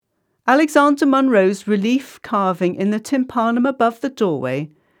Alexander Munro's relief carving in the tympanum above the doorway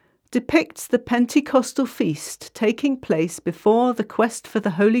depicts the Pentecostal feast taking place before the quest for the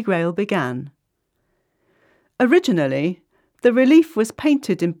Holy Grail began. Originally, the relief was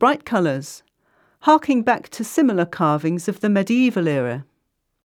painted in bright colours, harking back to similar carvings of the medieval era.